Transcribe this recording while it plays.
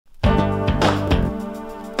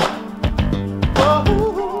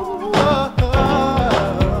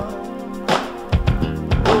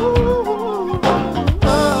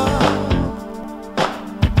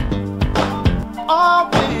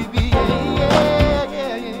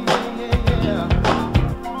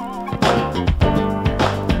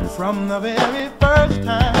the very first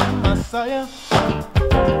time I saw you,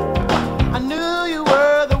 I knew you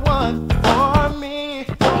were the one for me.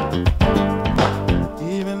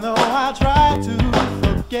 Even though I tried to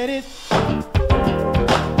forget it,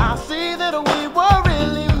 I see that we were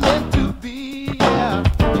really meant to be, yeah.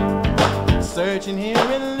 Searching here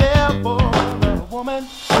and there for a woman.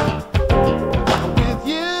 With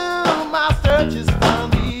you, my search is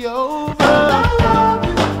finally over. I love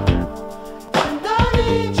you, and I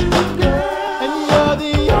need you, girl. And you're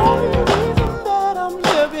the only reason that I'm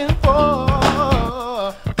living for.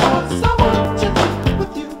 'Cause I want to be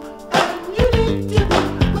with you, and you need to be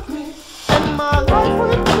with me, and my life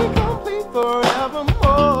will be complete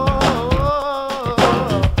forevermore.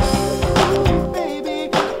 Baby,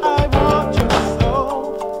 I want your soul,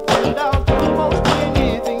 and I'll do most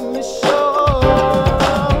anything to show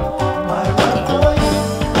my love for you.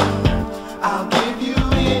 I'll give you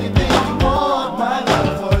anything you want, my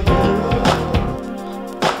love for you.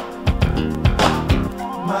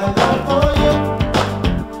 My love for you.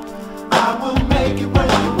 I will make it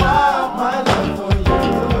worth your while, my love for you.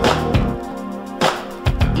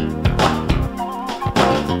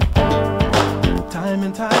 Time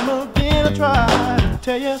and time again I try to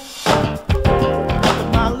tell you that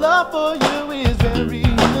my love for you is very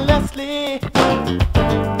Leslie.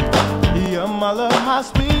 You're my love, my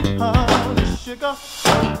sweet honey sugar.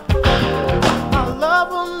 My love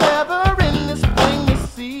will never end this thing you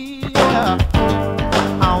see, yeah.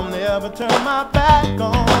 I'll never turn my back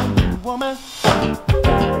on you, woman.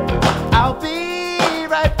 I'll be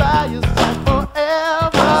right by your side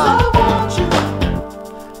forever. 'Cause I want you,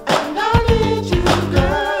 and I need you,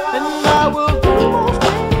 girl. And I will do most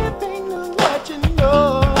anything to let you know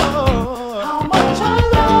how much I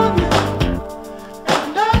love you,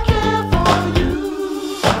 and I care for you.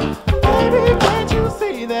 Baby, can't you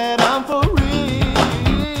see that I'm for real?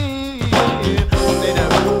 Say that,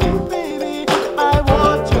 ooh, baby, I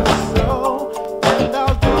want you so, and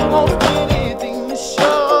I'll do most anything to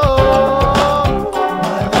show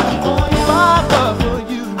my love for you. My love for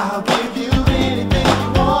you. I'll give you anything you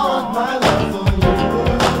want, my love for you.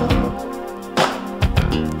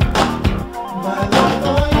 My love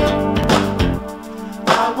for you.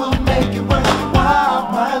 I will make it worth your while,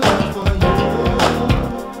 my love for you.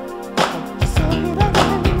 Say that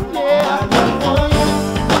again, yeah. My love for you.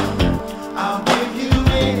 I'll give you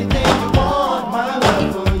anything you want, my love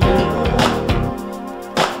for you.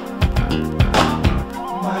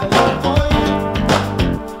 My love for you.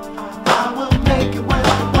 I will make it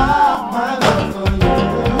worth your while, my love for you.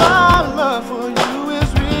 My love for you is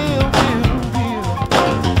real, real, real.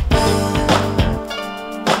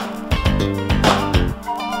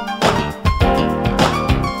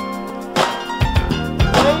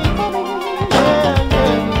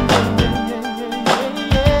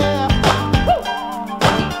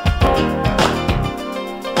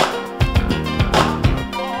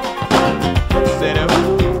 Say that,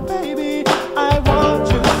 ooh, baby, I want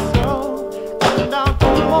you so, and I'll do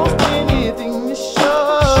most anything to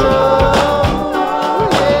show,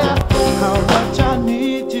 yeah, how much I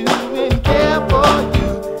need you and care for you.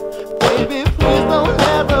 Baby, please don't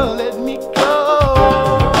ever let me go.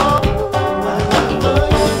 My love for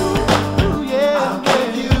you, ooh, yeah. I'll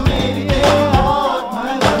give you anything you want,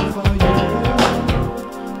 my love for you.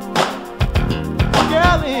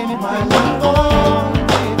 Girl, anything my love for you,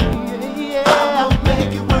 baby, yeah. I will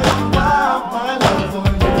make it worth your while, my love for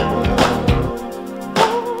you.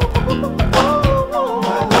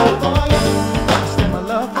 My love for you. Say my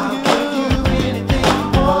love for you. I'll give you anything you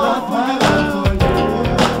want, my love for you.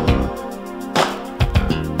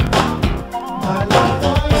 My love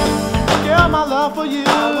for you. Girl, my love for you. I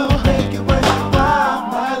will make it worth your while,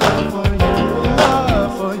 my love for you.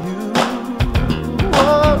 Love for you.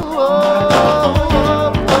 Whoa, whoa,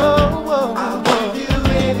 whoa, whoa. I'll give you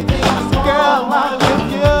anything you want, girl, I'll give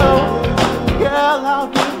you. Girl, I'll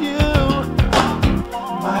give you.